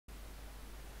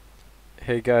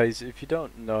Hey guys, if you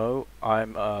don't know,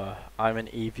 I'm an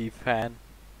eevee fan.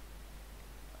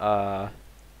 Uh,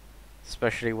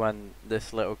 Especially when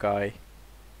this little guy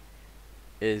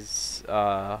is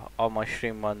on my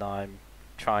stream when I'm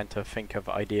trying to think of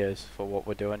ideas for what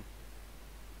we're doing.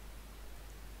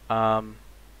 Um,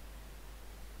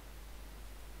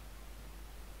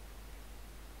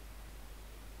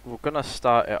 we're gonna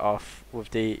start it off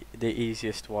with the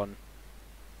easiest one.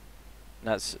 And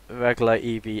that's regular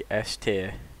eevee S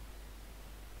tier.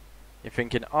 You're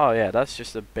thinking, oh yeah, that's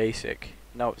just a basic.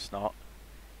 No, it's not.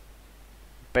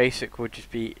 Basic would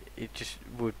just be, it just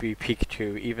would be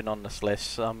Pikachu. Even on this list,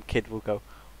 some kid will go,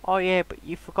 oh yeah, but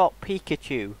you forgot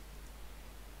Pikachu.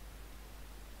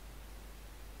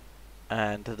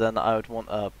 And then I would want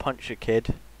to punch a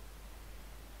kid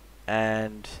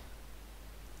and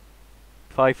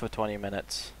fight for 20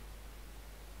 minutes.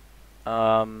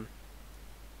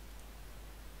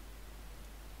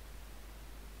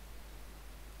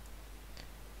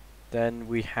 Then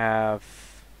we have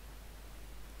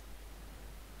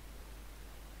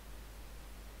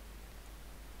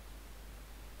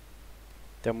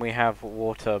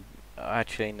water.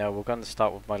 Actually, no, we're going to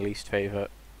start with my least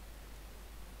favorite.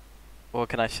 What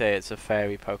can I say? It's a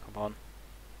fairy Pokemon.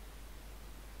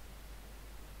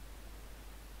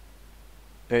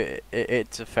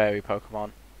 It's a fairy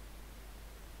Pokemon.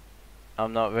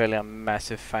 I'm not really a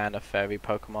massive fan of fairy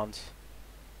Pokemons.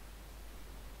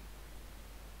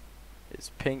 It's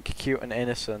pink, cute, and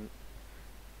innocent.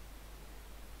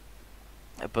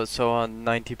 But so are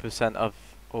 90% of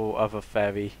all other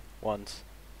fairy ones.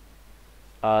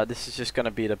 This is just gonna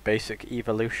be the basic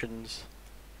evolutions,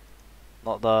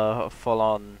 not the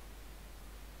full-on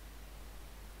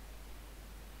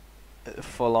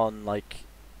like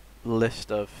list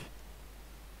of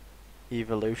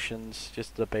evolutions,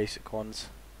 just the basic ones.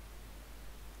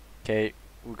 Okay,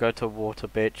 we'll go to Water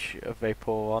Bitch, a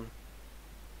Vaporeon.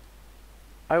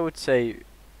 I would say,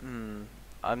 I'm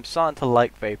starting to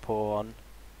like Vaporeon.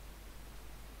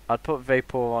 I'd put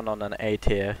Vaporeon on an A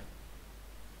tier.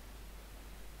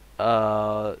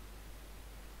 I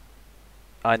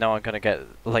know I'm gonna get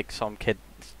like some kid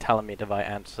telling me the right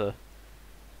answer.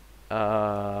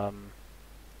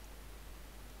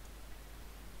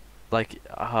 Like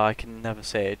I can never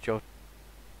say it. Jolt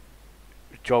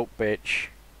bitch.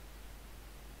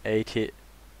 A tier.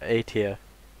 A tier.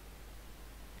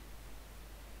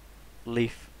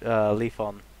 Leaf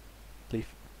on.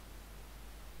 Leaf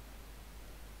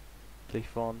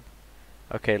on.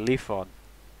 Okay, leaf on.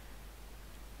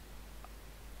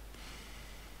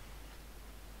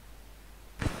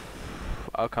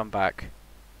 I'll come back.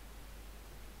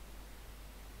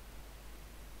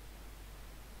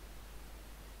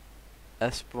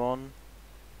 Espron.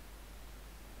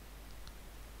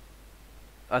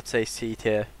 I'd say C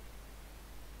tier.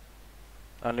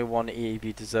 Only one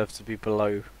eevee deserves to be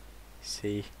below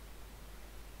C.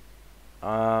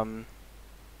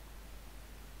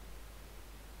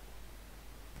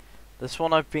 This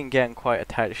one I've been getting quite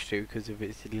attached to because of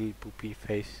its little boopy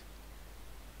face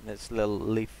and its little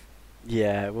leaf.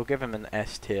 Yeah, we'll give him an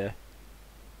S tier.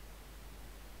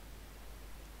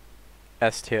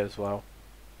 S tier as well.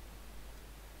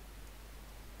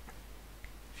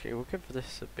 Actually, we'll give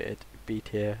this a bit B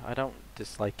tier. I don't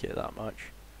dislike it that much.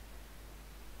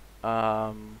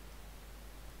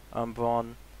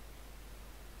 Umbreon.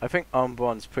 I think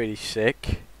Umbreon's pretty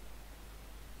sick.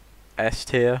 S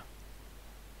tier.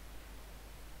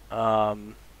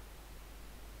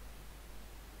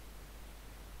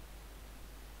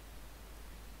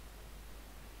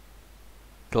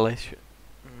 Glacier.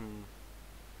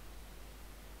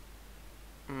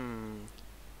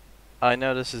 I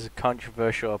know this is a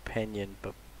controversial opinion,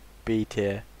 but B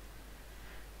tier.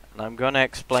 And I'm gonna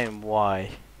explain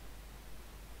why.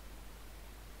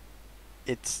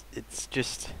 It's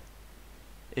just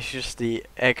the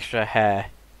extra hair.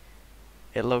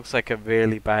 It looks like a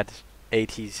really bad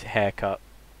 80s haircut.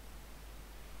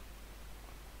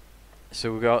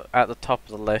 So we got at the top of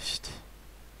the list.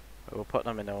 We'll put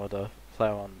them in order.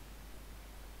 Flareon.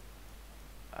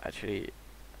 Actually,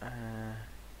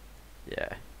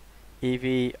 yeah.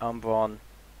 Eevee, Umbreon,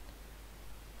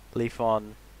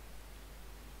 Leafeon.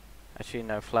 Actually,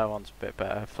 no, Flareon's a bit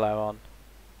better. Flareon,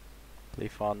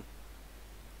 Leafeon.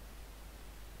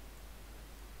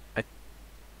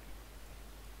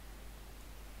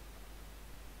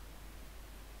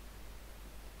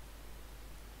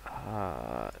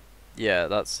 Yeah,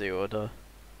 that's the order.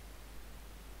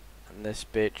 And this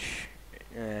bitch,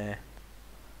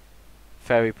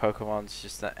 fairy Pokemon's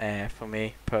just an eh for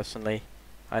me, personally.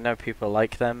 I know people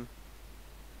like them.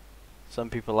 Some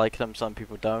people like them, some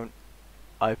people don't.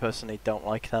 I personally don't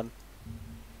like them.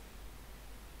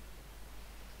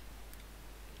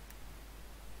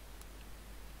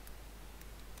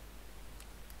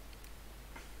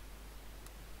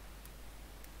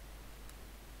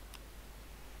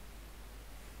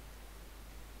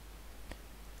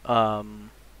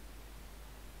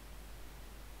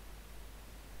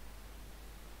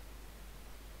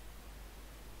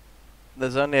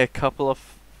 There's only a couple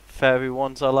of fairy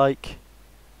ones I like.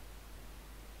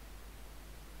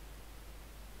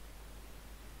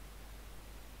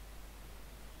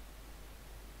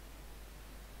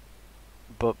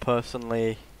 But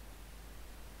personally,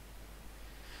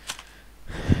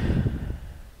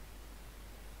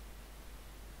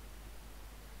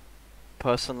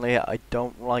 I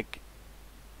don't like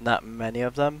that many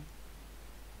of them.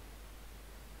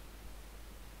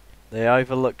 They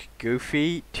either look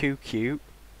goofy, too cute,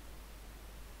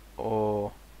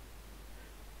 or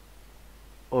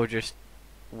just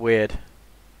weird.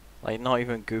 Like, not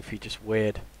even goofy, just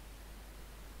weird.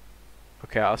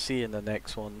 Okay, I'll see you in the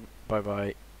next one. Bye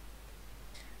bye.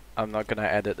 I'm not gonna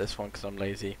edit this one because I'm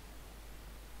lazy.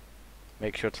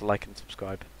 Make sure to like and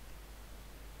subscribe.